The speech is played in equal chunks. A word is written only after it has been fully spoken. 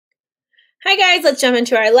Hi guys, let's jump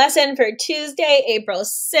into our lesson for Tuesday, April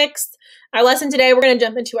 6th. Our lesson today, we're going to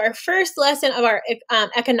jump into our first lesson of our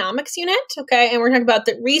economics unit, okay? And we're talking about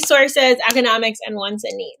the resources, economics, and wants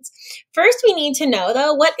and needs. First, we need to know,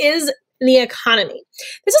 though, what is the economy?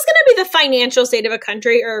 This is going to be the financial state of a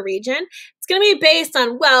country or a region. It's going to be based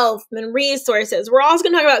on wealth and resources. We're also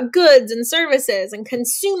going to talk about goods and services and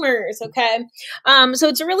consumers, okay? So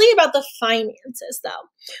it's really about the finances, though.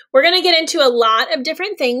 We're going to get into a lot of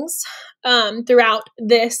different things throughout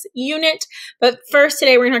this unit. But first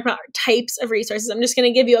today, we're going to talk about types of resources. I'm just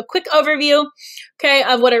going to give you a quick overview, okay,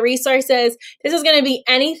 of what a resource is. This is going to be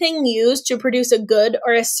anything used to produce a good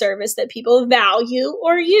or a service that people value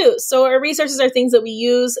or use. So our resources are things that we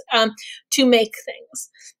use to make things.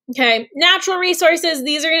 Okay, natural resources,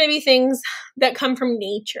 these are going to be things that come from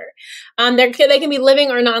nature. They can be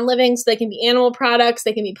living or non-living, so they can be animal products,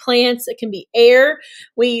 they can be plants, it can be air.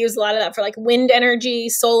 We use a lot of that for like wind energy,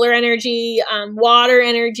 solar energy, water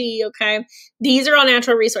energy, okay? These are all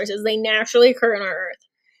natural resources. They naturally occur on our earth.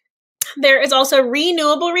 There is also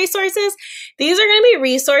renewable resources. These are going to be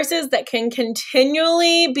resources that can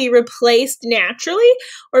continually be replaced naturally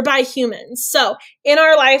or by humans. So in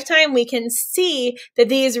our lifetime, we can see that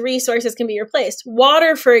these resources can be replaced.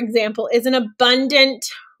 Water, for example, is an abundant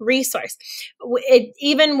resource.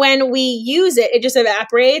 Even when we use it, it just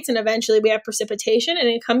evaporates and eventually we have precipitation and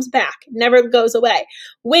it comes back. It never goes away.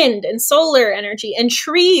 Wind and solar energy and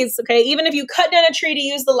trees, okay? Even if you cut down a tree to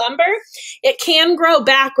use the lumber, it can grow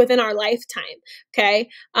back within our lifetime, okay?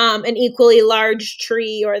 An equally large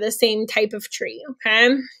tree or the same type of tree, okay?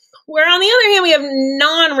 Where on the other hand, we have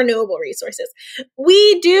non-renewable resources.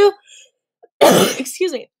 We do,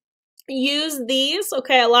 excuse me, use these,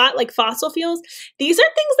 okay, a lot, like fossil fuels. These are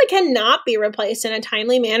things that cannot be replaced in a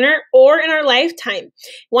timely manner or in our lifetime.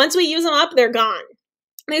 Once we use them up, they're gone.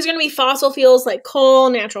 These are going to be fossil fuels like coal,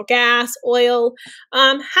 natural gas, oil. How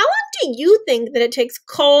long do you think that it takes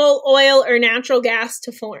coal, oil, or natural gas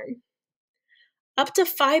to form? Up to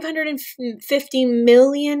 550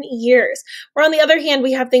 million years. Or on the other hand,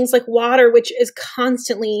 we have things like water, which is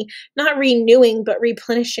constantly not renewing, but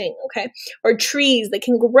replenishing, okay? Or trees that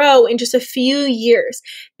can grow in just a few years.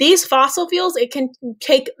 These fossil fuels, it can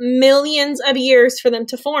take millions of years for them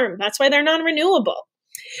to form. That's why they're non-renewable.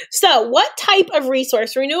 So what type of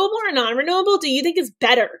resource, renewable or non-renewable, do you think is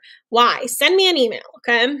better? Why? Send me an email,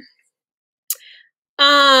 okay?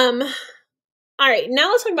 All right, now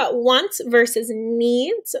let's talk about wants versus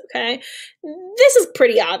needs, okay? This is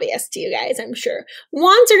pretty obvious to you guys, I'm sure.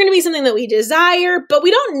 Wants are going to be something that we desire, but we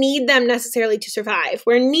don't need them necessarily to survive,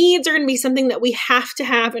 where needs are going to be something that we have to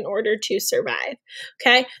have in order to survive,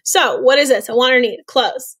 okay? So what is this? A want or need?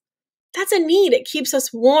 Clothes. That's a need. It keeps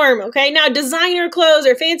us warm, okay? Now, designer clothes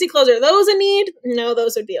or fancy clothes, are those a need? No,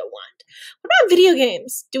 those would be a want. What about video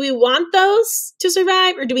games? Do we want those to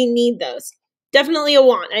survive or do we need those? Definitely a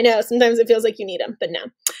want. I know sometimes it feels like you need them, but no.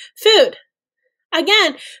 Food.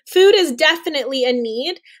 Again, food is definitely a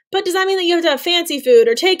need, but does that mean that you have to have fancy food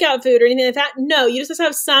or takeout food or anything like that? No, you just have to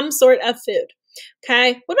have some sort of food,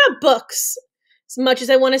 okay? What about books? As much as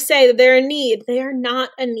I want to say that they're a need, they are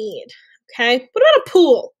not a need, okay? What about a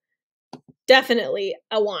pool? Definitely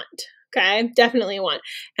a want. Okay, definitely a want.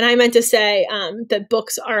 And I meant to say that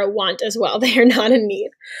books are a want as well. They are not a need,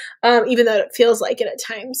 even though it feels like it at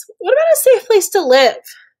times. What about a safe place to live?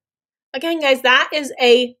 Again, guys, that is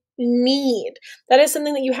a need. That is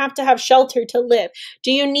something that you have to have shelter to live.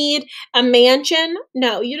 Do you need a mansion?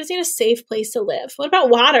 No, you just need a safe place to live. What about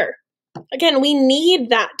water? Again, we need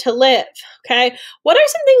that to live, okay? What are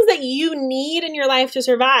some things that you need in your life to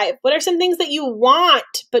survive? What are some things that you want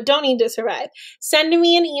but don't need to survive? Send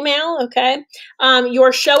me an email, okay?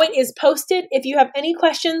 Your show it is posted. If you have any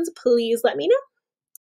questions, please let me know.